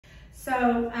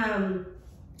So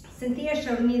Cynthia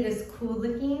showed me this cool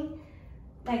looking,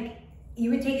 like you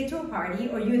would take it to a party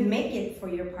or you would make it for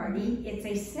your party. It's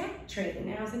a snack train.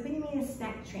 And I was like, what do you mean a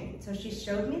snack train? So she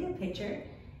showed me the picture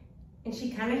and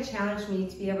she kind of challenged me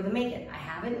to be able to make it. I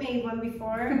haven't made one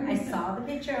before. I saw the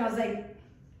picture. I was like,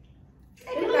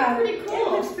 it looks pretty cool.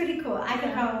 It looks pretty cool. I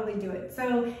could probably do it.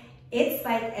 So it's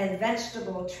like a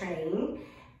vegetable train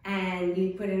and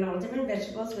you put in all different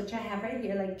vegetables, which I have right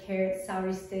here, like carrots,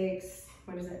 celery sticks,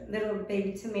 what is it? Little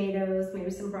baby tomatoes,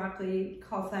 maybe some broccoli,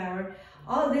 cauliflower.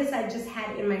 All of this I just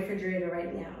had in my refrigerator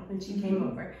right now when she came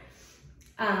over.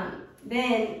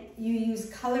 Then you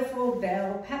use colorful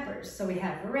bell peppers. So we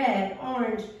have red,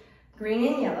 orange,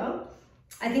 green, and yellow.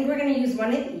 I think we're gonna use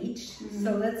one of each.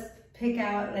 So let's pick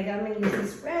out, like I'm gonna use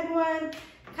this red one,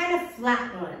 kind of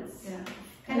flat ones. Yeah.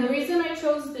 And the reason I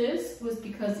chose this was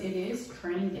because it is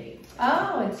train day.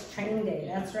 Oh, it's train day,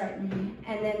 that's right. And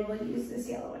then we'll use this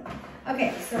yellow one.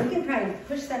 Okay, so we can probably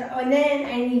push that. Oh, and then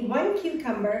I need one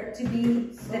cucumber to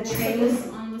be the train.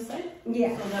 On the side?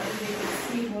 Yeah. So that way we can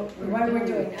see what we're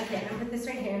doing. Okay, I'm gonna put this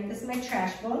right here. This is my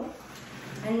trash bowl.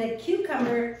 And the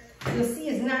cucumber, you'll see,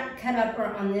 is not cut up or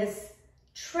on this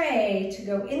tray to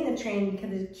go in the train because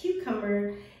the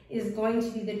cucumber is going to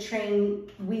be the train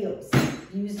wheels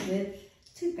used with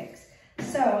toothpicks.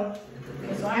 So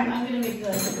I'm gonna make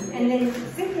the, and then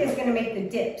Cynthia's gonna make the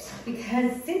dips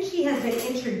because since she has been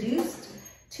introduced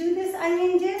to this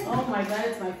onion dip, oh my god,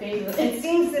 it's my favorite. It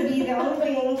seems to be the only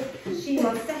thing she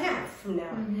wants to have from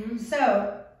now.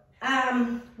 So,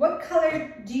 what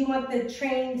color do you want the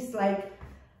trains like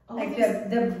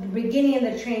the beginning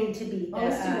of the train to be?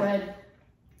 Let's do red.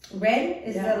 Red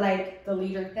is the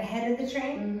leader, the head of the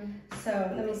train. So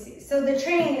let me see. So the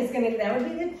train is gonna, that would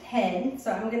be the head.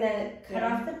 So I'm gonna cut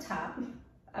off the top.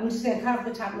 I'm just gonna cut off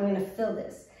the top and we're gonna fill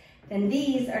this. Then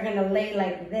these are gonna lay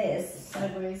like this.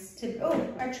 Sideways. Oh,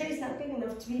 our tray's not big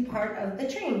enough to be part of the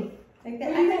train. Like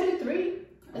that. Well, you can do 3.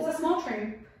 It's a small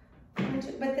train.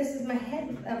 But this is my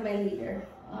head of my leader.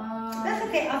 That's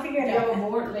okay, I'll figure it out. Do you out. have a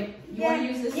board? Like, you want to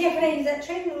use this? Yeah, can I use that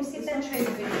tray? Let me see if that tray is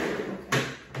big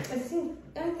enough. Okay.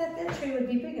 I thought that tray would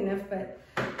be big enough, but,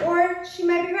 or she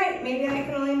might be right. Maybe I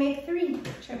can only make 3.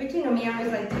 But you know me, I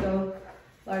always like to go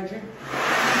larger.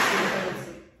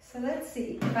 So let's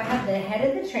see. If I have the head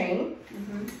of the train,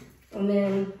 and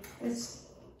then this,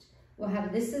 we'll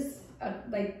have this is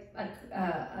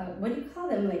what do you call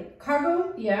them? Like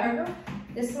cargo? Yeah. Cargo.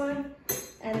 This one,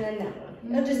 and then that one.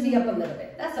 It'll just be up a little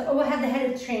bit. That's all. Oh, we'll have the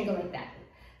head of the train go like that.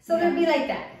 So it'll be like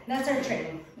that. That's our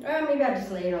train. Or maybe I'll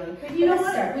just lay it on. But you know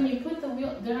what? When you put the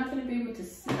wheel, they're not going to be able to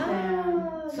sit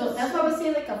down. So that's why I would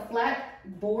say like a flat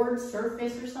board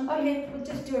surface or something. Okay, we'll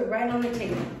just do it right on the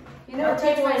table. You know, our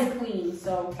table is clean,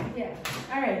 so. Yeah.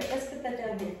 All right, let's put that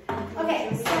down here.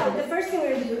 Okay, so the first thing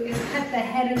we're going to do is cut the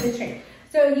head of the train.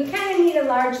 So you kind of need a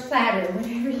large platter,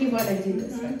 whatever you want to do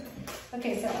this with.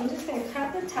 Okay, so I'm just going to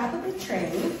cut the top of the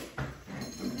train.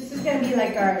 This is going to be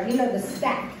like our, you know, the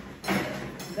stack.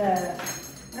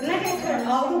 I'm not going to cut it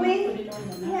all the way.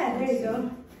 Yeah, there you go.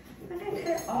 I'm not going to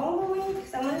cut it all the way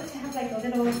because I want it to have like a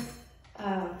little, it's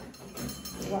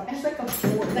like a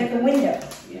board. Like a window.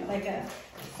 Yeah.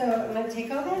 So I'm going to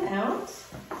take all that out.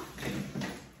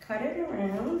 Cut it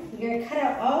around. You're going to cut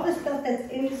out all the stuff that's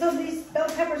in. So these bell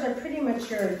peppers are pretty much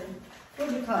your, what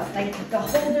do you call it? Like the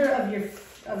holder of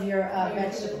your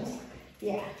vegetables.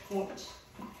 Yeah, watch.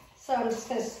 So I'm just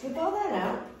going to scoop all that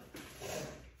out.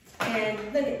 And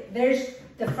look, there's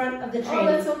the front of the train. Oh,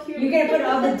 that's so cute. You're going to put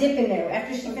all the dip in there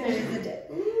after she finishes the dip.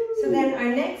 So then our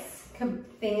next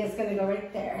thing is going to go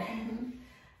right there.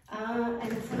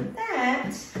 And for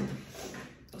that,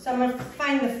 so I'm going to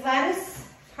find the flattest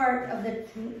part of the,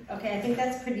 okay, I think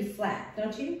that's pretty flat,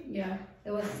 don't you? Yeah. It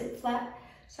will sit flat.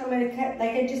 So I'm going to cut,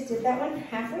 like I just did that one,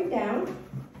 halfway down.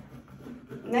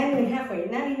 Not even halfway,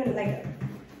 not even like,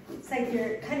 it's like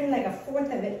you're cutting like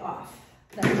 1/4 of it off.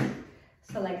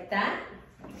 So like that.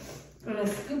 I'm going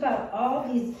to scoop out all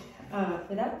these,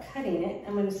 without cutting it,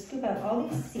 I'm going to scoop out all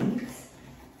these seeds.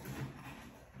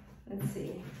 Let's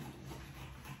see.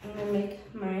 I'm going to make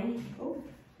mine, oh,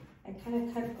 I kind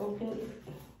of cut open.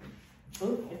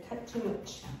 Oh, I cut too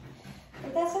much.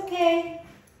 But that's okay.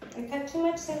 I cut too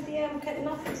much, Cynthia. I'm cutting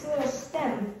off this little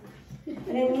stem. I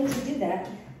didn't mean to do that.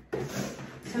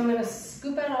 So I'm going to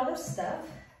scoop out all this stuff.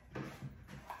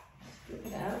 Scoop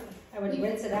it out. I would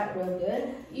rinse it out real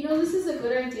good. You know, this is a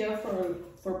good idea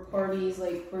for parties,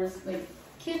 like for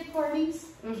kid parties.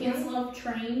 Kids love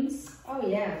trains. Oh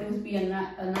yeah. It would be a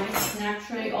nice snack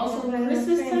tray. Also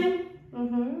Christmas time.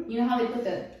 You know how they put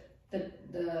the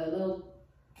little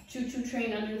choo-choo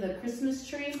train under the Christmas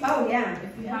tree. Oh yeah.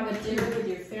 If you have a dinner with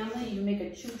your family, you make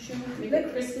a choo-choo, make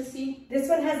it Christmassy. This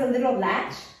one has a little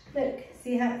latch. Look,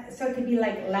 see how, so it could be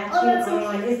like latching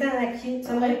on. Isn't that cute?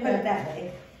 So I'm gonna put it that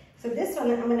way. So this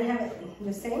one, I'm gonna have it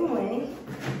the same way.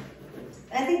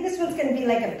 I think this one's gonna be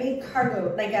like a big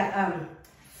cargo, like a,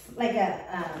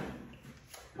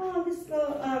 oh, this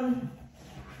little,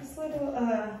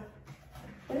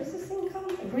 what is this thing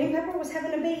called? A green pepper was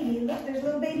having a baby. Look, there's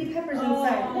little baby peppers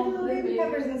inside. Look, little baby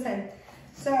peppers inside.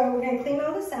 So we're gonna clean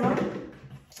all this out.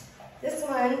 This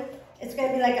one, it's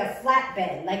gonna be like a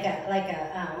flatbed, like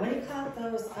a what do you call it?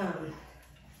 Those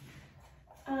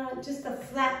just a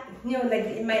flat, you know, like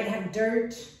it might have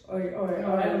dirt or I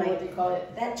don't know what they call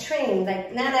it. That train,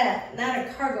 like not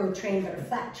a cargo train, but a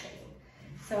flat train.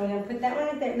 So we're gonna put that one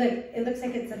in there. Look, it looks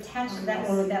like it's attached to that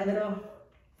one with that little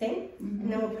thing.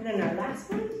 And then we'll put in our last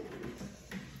one,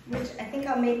 which I think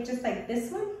I'll make just like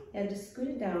this one. Yeah, just scoot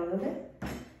it down a little bit.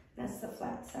 That's the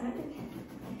flat side.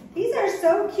 These are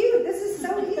so cute. This is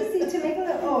so easy to make a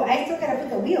little, oh, I still gotta put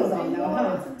the wheels on though,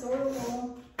 huh? It's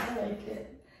adorable. I like it.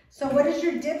 So what is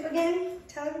your dip again?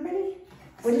 Tell everybody.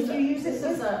 What did you use it with?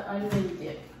 This is an onion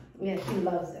dip. Yeah, she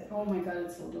loves it. Oh my God,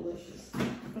 it's so delicious.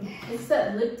 It's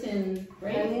that Lipton,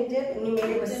 right? Onion dip, and you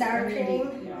made it with sour cream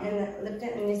yeah. and the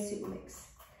Lipton onion soup mix.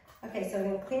 Okay, so I'm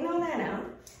gonna clean all that out.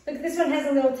 Look, this one has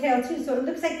a little tail too, so it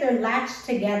looks like they're latched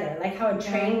together, like how a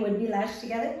train would be latched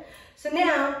together. So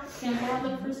now, can I borrow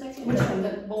them for a second? Which one?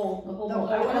 The bowl, the whole The bowl.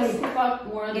 I bowl. want to scoop out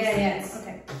more of the yes,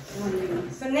 okay.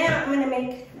 So now I'm gonna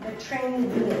make the train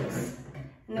wheels.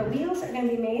 And the wheels are gonna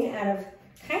be made out of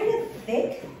kind of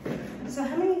thick. So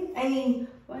how many, I need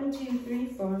 1, 2, 3,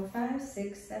 4, 5,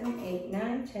 6, 7, 8,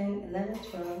 9, 10, 11,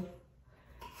 12,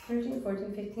 13,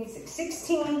 14, 15,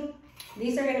 16.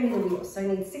 These are gonna be the wheels. So I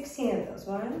need 16 of those.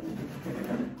 1,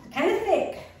 kind of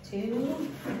thick. 2,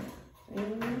 3,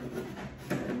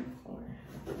 4,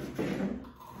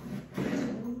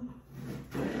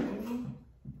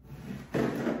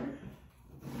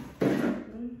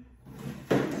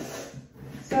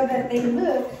 so that they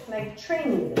look like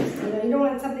train wheels. You know, you don't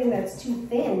want something that's too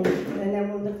thin, and then that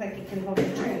won't look like it can hold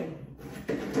a train.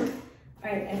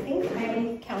 All right, I think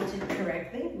I counted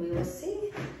correctly. We will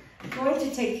see. I'm going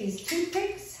to take these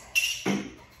toothpicks.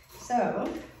 So,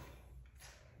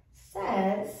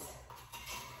 says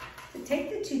to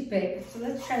take the toothpick. So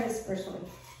let's try this first one.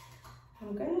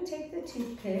 I'm going to take the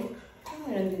toothpick. I'm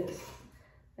going to do this.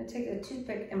 I'm going to take the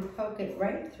toothpick and poke it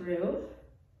right through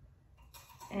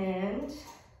and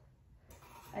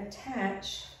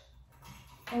attach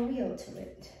a wheel to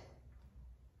it.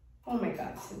 Oh my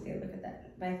God, Cynthia, look at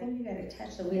that. But I think you got to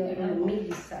attach the wheel on the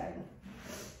meaty side.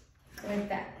 Like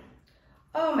that.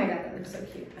 Oh my God, that looks so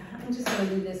cute. I'm just gonna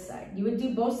do this side. You would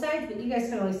do both sides, but you guys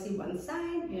can only see one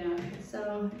side. Yeah.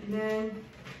 So then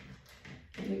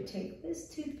you would take this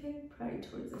toothpick probably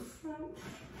towards the front,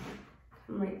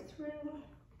 come right through,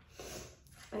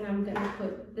 and I'm gonna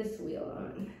put this wheel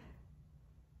on.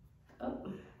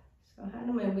 Oh, so how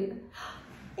do my wheel?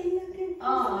 And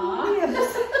look at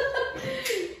this.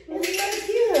 It's so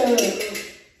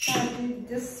cute. I'll do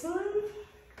this one.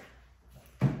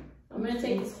 I'm gonna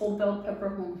take this whole bell pepper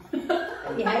home.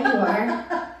 Yeah, you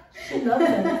are. She loves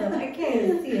that stuff. I can't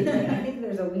even see it. I think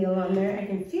there's a wheel on there. I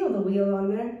can feel the wheel on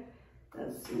there.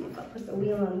 Let's see if I put the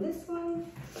wheel on this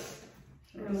one.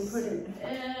 And I'm gonna put it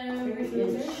every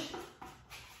inch.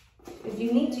 If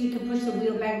you need to, you can push the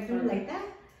wheel back through like that.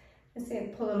 Let's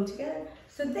say pull them together.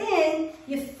 So then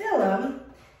you fill them.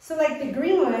 So like the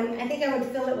green one, I think I would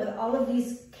fill it with all of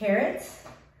these carrots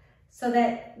so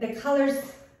that the colors,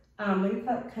 what do you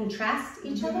call it, contrast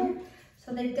each other.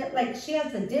 So they dip, like she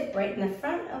has the dip right in the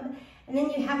front of it, and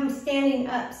then you have them standing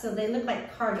up so they look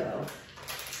like cargo.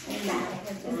 Is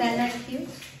that not cute?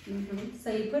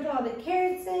 So you put all the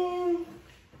carrots in.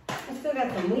 I still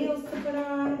got some wheels to put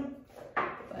on,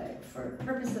 but for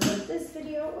purposes of this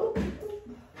video,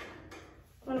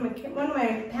 one of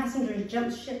my passengers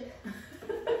jumped ship.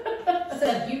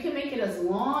 So you can make it as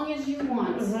long as you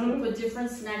want. You can put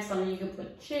different snacks on it. You can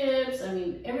put chips. I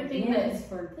mean, everything that is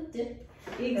for the dip.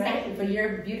 Exactly, for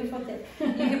your beautiful dip.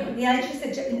 You could, yeah, like she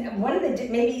said, one of the dip,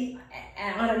 maybe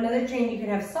on another train you could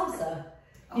have salsa.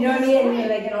 You know what I mean? And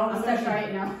like and all the stuff. Try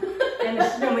it now. And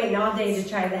she's been waiting all day to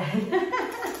try that.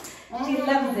 She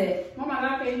loves it. Oh my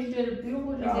God, baby, you did a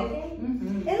beautiful job.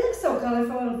 It looks so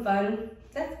colorful and fun.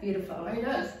 That's beautiful. It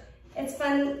does. It's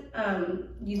fun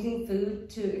using food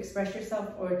to express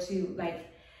yourself or to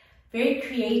like very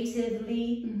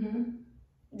creatively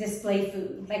display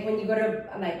food. Like when you go to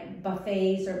like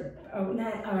buffets or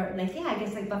not, or like, yeah, I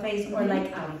guess like buffets or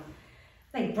like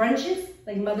like brunches,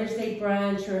 like Mother's Day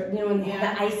brunch, or you know, when they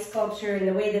have the ice sculpture and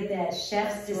the way that the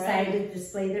chefs decide to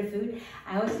display their food.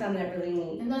 I always found that really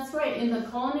neat. And that's right. In the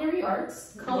culinary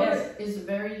arts, color is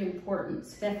very important.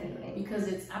 Definitely. Because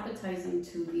it's appetizing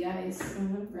to the eyes.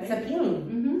 Right? It's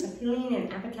appealing. Appealing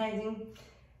and appetizing.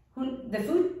 The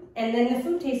food, and then the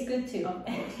food tastes good too. Of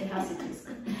course, it has to taste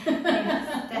good.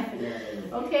 Yes,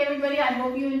 definitely. Okay, everybody, I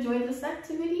hope you enjoyed this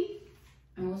activity,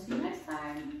 and we'll see you next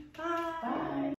time. Bye. Bye.